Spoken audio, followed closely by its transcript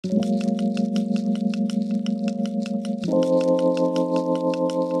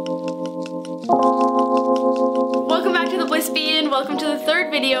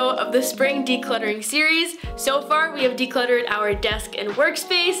video of the spring decluttering series. So far we have decluttered our desk and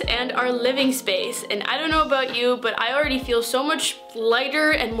workspace and our living space, and I don't know about you, but I already feel so much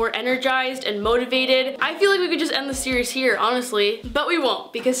lighter and more energized and motivated. I feel like we could just end the series here, honestly, but we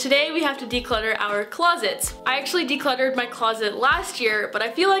won't, because today we have to declutter our closets. I actually decluttered my closet last year, but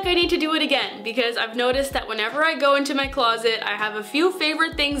I feel like I need to do it again because I've noticed that whenever I go into my closet, I have a few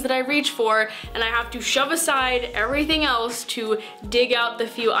favorite things that I reach for, and I have to shove aside everything else to dig out the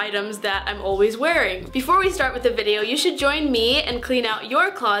few items that I'm always wearing. Before we start with the video, you should join me and clean out your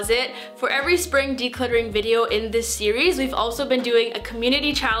closet. For every spring decluttering video in this series, we've also been doing a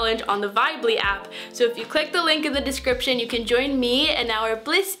community challenge on the Vibely app. So if you click the link in the description, you can join me and our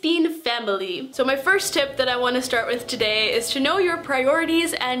Bliss Bean family. So my first tip that I want to start with today is to know your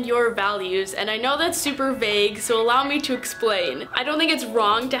priorities and your values. And I know that's super vague, so allow me to explain. I don't think it's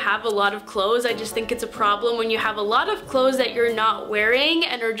wrong to have a lot of clothes. I just think it's a problem when you have a lot of clothes that you're not wearing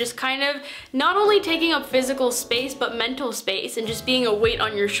and are just kind of not only taking up physical space, but mental space and just being a weight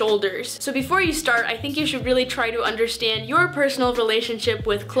on your shoulders. So before you start, I think you should really try to understand your personal relationship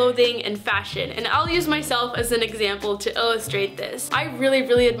with clothing and fashion. And I'll use myself as an example to illustrate this. I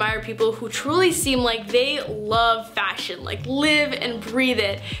really admire people who truly seem like they love fashion, like live and breathe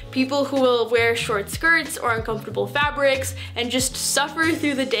it. People who will wear short skirts or uncomfortable fabrics and just suffer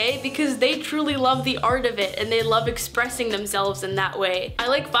through the day because they truly love the art of it and they love expressing themselves in that way. I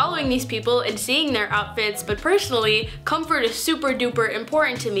like following these people and seeing their outfits, but personally, comfort is super duper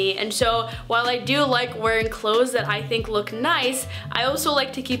important to me, and so while I do like wearing clothes that I think look nice, I also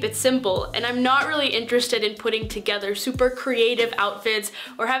like to keep it simple, and I'm not really interested in putting together super creative outfits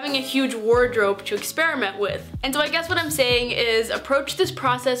or having a huge wardrobe to experiment with. And so I guess what I'm saying is approach this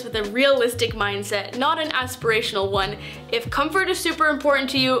process with a realistic mindset, not an aspirational one. If comfort is super important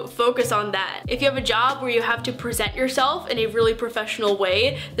to you, focus on that. If you have a job where you have to present yourself in a really professional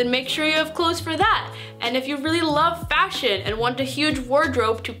way, then make sure you have clothes for that. And if you really love fashion and want a huge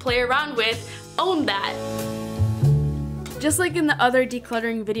wardrobe to play around with, own that. Just like in the other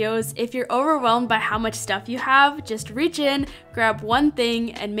decluttering videos, if you're overwhelmed by how much stuff you have, just reach in, grab one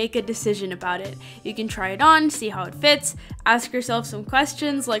thing, and make a decision about it. You can try it on, see how it fits, ask yourself some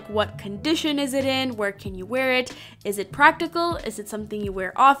questions like what condition is it in, where can you wear it, is it practical, is it something you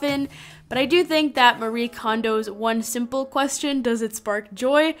wear often? But I do think that Marie Kondo's one simple question, does it spark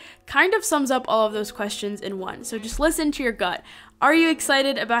joy, kind of sums up all of those questions in one. So just listen to your gut. Are you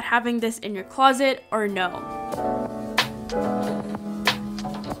excited about having this in your closet or no?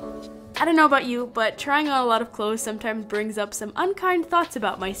 I don't know about you, but trying on a lot of clothes sometimes brings up some unkind thoughts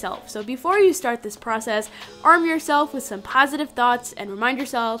about myself. So before you start this process, arm yourself with some positive thoughts and remind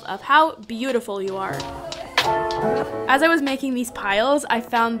yourself of how beautiful you are. As I was making these piles, I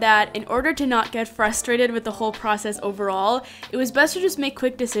found that in order to not get frustrated with the whole process overall, it was best to just make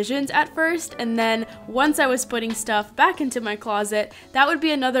quick decisions at first, and then once I was putting stuff back into my closet, that would be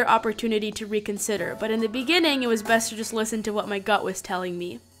another opportunity to reconsider. But in the beginning, it was best to just listen to what my gut was telling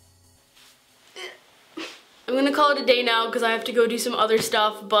me. I'm gonna call it a day now because I have to go do some other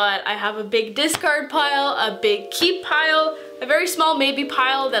stuff, but I have a big discard pile, a big keep pile, a very small maybe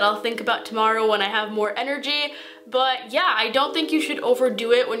pile that I'll think about tomorrow when I have more energy. But yeah, I don't think you should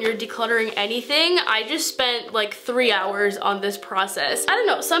overdo it when you're decluttering anything. I just spent like 3 hours on this process. I don't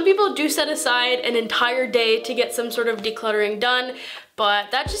know, some people do set aside an entire day to get some sort of decluttering done,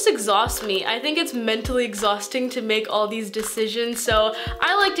 but that just exhausts me. I think it's mentally exhausting to make all these decisions, so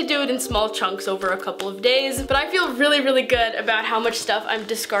I like to do it in small chunks over a couple of days. But I feel really good about how much stuff I'm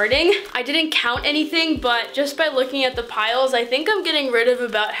discarding. I didn't count anything, but just by looking at the piles, I think I'm getting rid of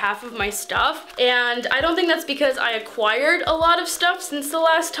about half of my stuff. And I don't think that's because I acquired a lot of stuff since the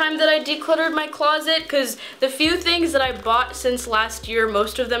last time that I decluttered my closet, because the few things that I bought since last year,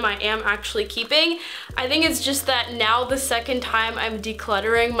 most of them I am actually keeping. I think it's just that now the second time I'm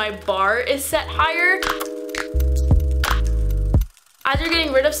decluttering, my bar is set higher. As you're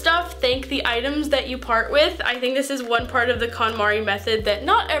getting rid of stuff, thank the items that you part with. I think this is one part of the KonMari method that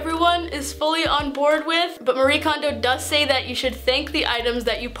not everyone is fully on board with, but Marie Kondo does say that you should thank the items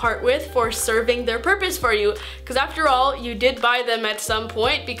that you part with for serving their purpose for you. Because after all, you did buy them at some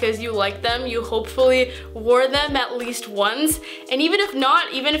point because you liked them, you hopefully wore them at least once, and even if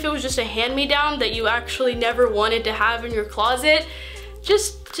not, even if it was just a hand-me-down that you actually never wanted to have in your closet,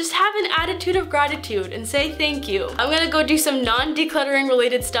 just have an attitude of gratitude and say thank you. I'm gonna go do some non-decluttering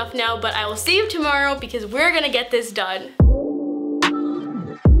related stuff now, but I will see you tomorrow because we're gonna get this done.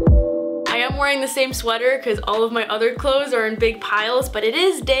 I am wearing the same sweater because all of my other clothes are in big piles, but it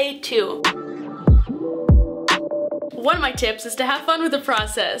is day 2. one of my tips is to have fun with the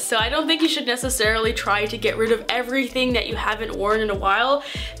process. So I don't think you should necessarily try to get rid of everything that you haven't worn in a while.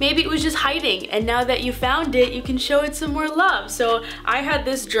 Maybe it was just hiding, and now that you found it, you can show it some more love. So I had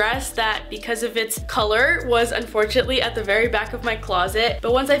this dress that, because of its color, was unfortunately at the very back of my closet.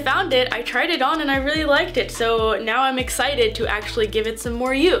 But once I found it, I tried it on and I really liked it. So now I'm excited to actually give it some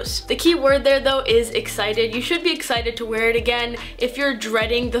more use. The key word there though is excited. You should be excited to wear it again. If you're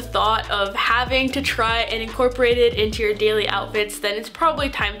dreading the thought of having to try and incorporate it into your daily outfits, then it's probably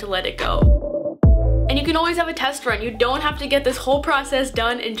time to let it go. And you can always have a test run. You don't have to get this whole process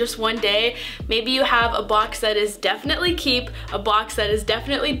done in just one day. Maybe you have a box that is definitely keep, a box that is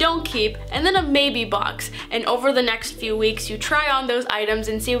definitely don't keep, and then a maybe box. And over the next few weeks, you try on those items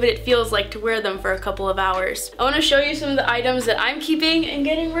and see what it feels like to wear them for a couple of hours. I want to show you some of the items that I'm keeping and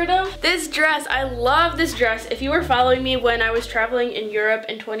getting rid of. This dress, I love this dress. If you were following me when I was traveling in Europe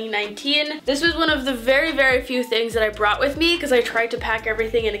in 2019, this was one of the very, very few things that I brought with me because I tried to pack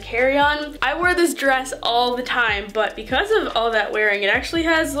everything in a carry-on. I wore this dress all the time, but because of all that wearing, it actually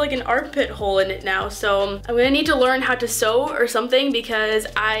has like an armpit hole in it now, so I'm gonna need to learn how to sew or something because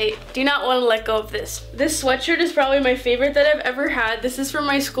I do not want to let go of this. This sweatshirt is probably my favorite that I've ever had. This is from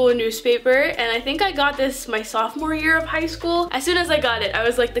my school newspaper, and I think I got this my sophomore year of high school. As soon as I got it, I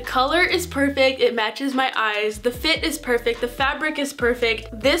was like, the color is perfect, it matches my eyes, the fit is perfect, the fabric is perfect.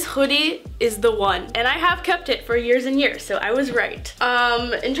 This hoodie is the one, and I have kept it for years and years, so I was right.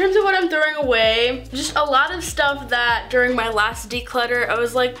 In terms of what I'm throwing away, just a lot of stuff that during my last declutter, I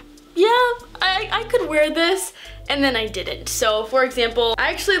was like, yeah, I could wear this, and then I didn't. So for example,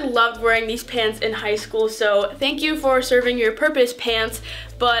 I actually loved wearing these pants in high school, so thank you for serving your purpose, pants.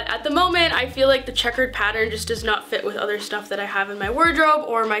 But at the moment, I feel like the checkered pattern just does not fit with other stuff that I have in my wardrobe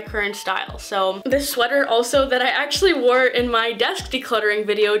or my current style. So this sweater also that I actually wore in my desk decluttering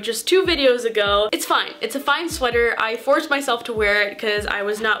video just 2 videos ago, it's fine. It's a fine sweater. I forced myself to wear it because I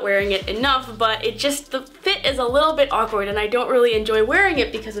was not wearing it enough, but it just, the fit is a little bit awkward and I don't really enjoy wearing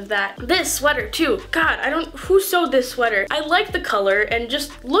it because of that. This sweater too, God, who sewed this sweater? I like the color, and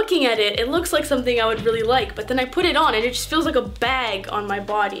just looking at it, it looks like something I would really like, but then I put it on and it just feels like a bag on my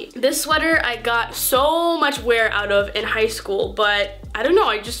body. This sweater I got so much wear out of in high school, but I don't know,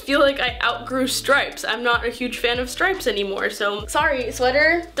 I just feel like I outgrew stripes. I'm not a huge fan of stripes anymore, so sorry,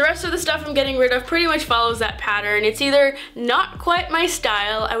 sweater. The rest of the stuff I'm getting rid of pretty much follows that pattern. It's either not quite my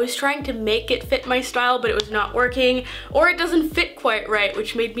style, I was trying to make it fit my style, but it was not working, or it doesn't fit quite right,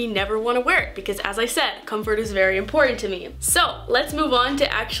 which made me never want to wear it, because as I said, comfort is very important to me. So let's move on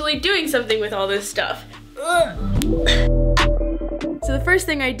to actually doing something with all this stuff. So the first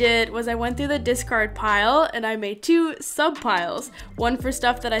thing I did was I went through the discard pile and I made 2 sub-piles. One for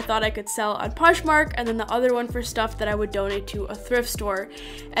stuff that I thought I could sell on Poshmark, and then the other one for stuff that I would donate to a thrift store.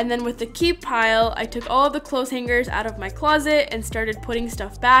 And then with the keep pile, I took all of the clothes hangers out of my closet and started putting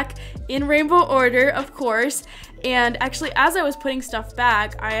stuff back in rainbow order, of course. And actually, as I was putting stuff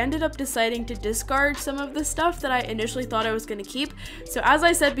back, I ended up deciding to discard some of the stuff that I initially thought I was gonna keep. So as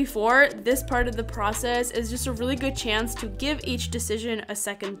I said before, this part of the process is just a really good chance to give each decision a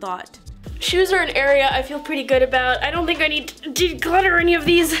second thought. Shoes are an area I feel pretty good about. I don't think I need to declutter any of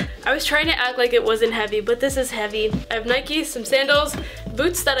these. I was trying to act like it wasn't heavy, but this is heavy. I have Nikes, some sandals,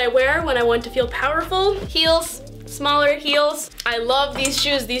 boots that I wear when I want to feel powerful, heels, smaller heels. I love these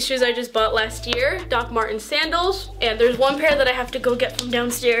shoes. These shoes I just bought last year, Doc Martens sandals. And there's one pair that I have to go get from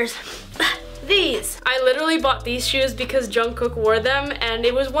downstairs. These. I literally bought these shoes because Jungkook wore them, and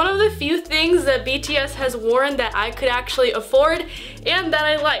it was one of the few things that BTS has worn that I could actually afford and that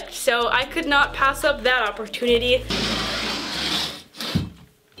I liked. So I could not pass up that opportunity.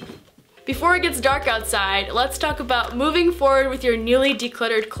 Before it gets dark outside, let's talk about moving forward with your newly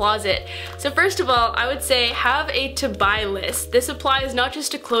decluttered closet. So first of all, I would say have a to-buy list. This applies not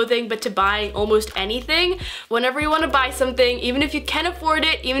just to clothing, but to buying almost anything. Whenever you want to buy something, even if you can afford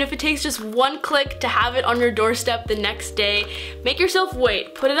it, even if it takes just one click to have it on your doorstep the next day, make yourself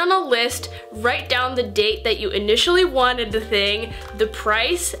wait. Put it on a list, write down the date that you initially wanted the thing, the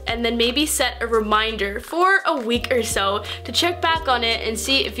price, and then maybe set a reminder for a week or so to check back on it and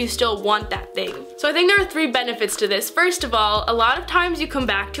see if you still want that thing. So I think there are 3 benefits to this. First of all, a lot of times you come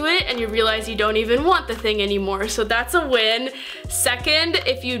back to it and you realize you don't even want the thing anymore, so that's a win. Second,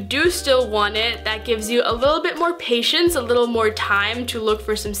 if you do still want it, that gives you a little bit more patience, a little more time to look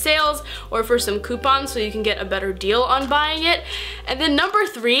for some sales or for some coupons so you can get a better deal on buying it. And then number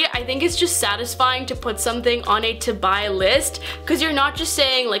 3, I think it's just satisfying to put something on a to buy list, because you're not just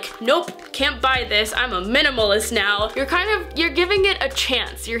saying like, nope, can't buy this, I'm a minimalist now. You're giving it a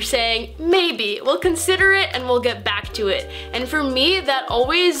chance. You're saying, maybe, we'll consider it and we'll get back to it. And for me, that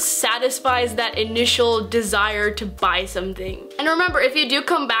always satisfies that initial desire to buy something. And remember, if you do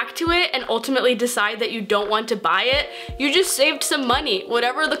come back to it and ultimately decide that you don't want to buy it, you just saved some money.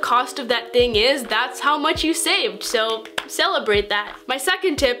 Whatever the cost of that thing is, that's how much you saved. So celebrate that. My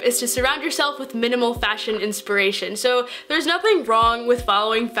second tip is to surround yourself with minimal fashion inspiration. So there's nothing wrong with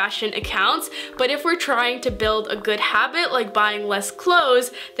following fashion accounts, but if we're trying to build a good habit like buying less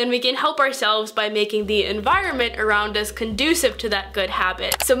clothes, then we can help ourselves by making the environment around us conducive to that good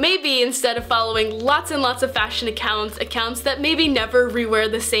habit. So maybe instead of following lots and lots of fashion accounts that maybe never rewear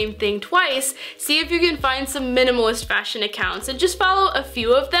the same thing twice, see if you can find some minimalist fashion accounts and just follow a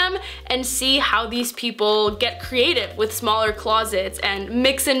few of them and see how these people get creative with smaller closets and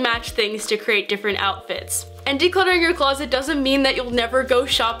mix and match things to create different outfits. And decluttering your closet doesn't mean that you'll never go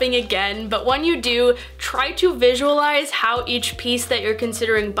shopping again, but when you do, try to visualize how each piece that you're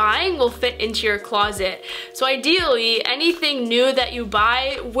considering buying will fit into your closet. So ideally, anything new that you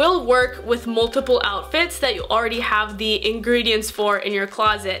buy will work with multiple outfits that you already have the ingredients for in your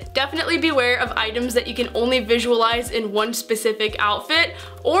closet. Definitely beware of items that you can only visualize in one specific outfit,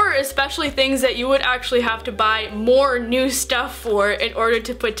 or especially things that you would actually have to buy more new stuff for in order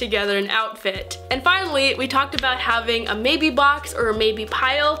to put together an outfit. And finally, we talked about having a maybe box or a maybe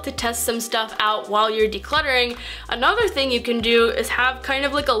pile to test some stuff out while you're decluttering. Another thing you can do is have kind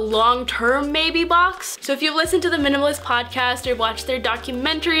of like a long-term maybe box. So if you've listened to the Minimalist podcast or watched their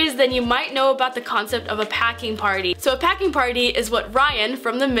documentaries, then you might know about the concept of a packing party. So a packing party is what Ryan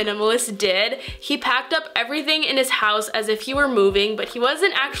from the Minimalist did. He packed up everything in his house as if he were moving, but he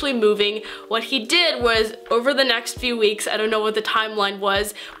wasn't actually moving. What he did was, over the next few weeks, I don't know what the timeline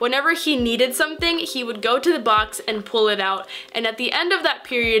was, whenever he needed something, he would go to the box and pull it out. And at the end of that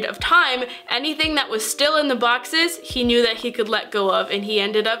period of time, anything that was still in the boxes, he knew that he could let go of, and he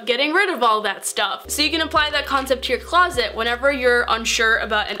ended up getting rid of all that stuff. So you can apply that concept to your closet. Whenever you're unsure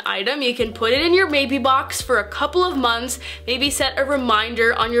about an item, you can put it in your maybe box for a couple of months, maybe set a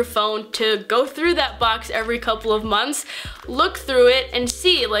reminder on your phone to go through that box every couple of months, look through it and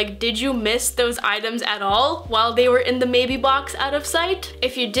see, like, did you miss those items at all while they were in the maybe box out of sight?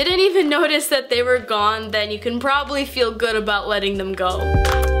 If you didn't even notice that they were gone, then you can probably feel good about letting them go.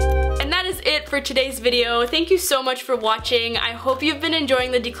 And that is it for today's video. Thank you so much for watching. I hope you've been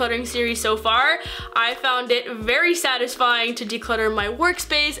enjoying the decluttering series so far. I found it very satisfying to declutter my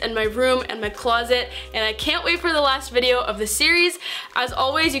workspace and my room and my closet, and I can't wait for the last video of the series. As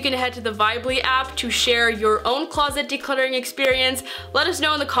always, you can head to the Vibely app to share your own closet decluttering experience. Let us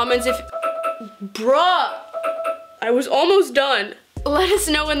know in the comments if... Bruh! I was almost done. Let us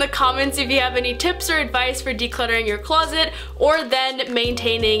know in the comments if you have any tips or advice for decluttering your closet or then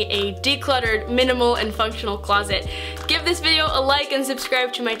maintaining a decluttered, minimal, and functional closet. Give this video a like and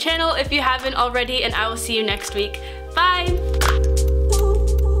subscribe to my channel if you haven't already, and I will see you next week. Bye!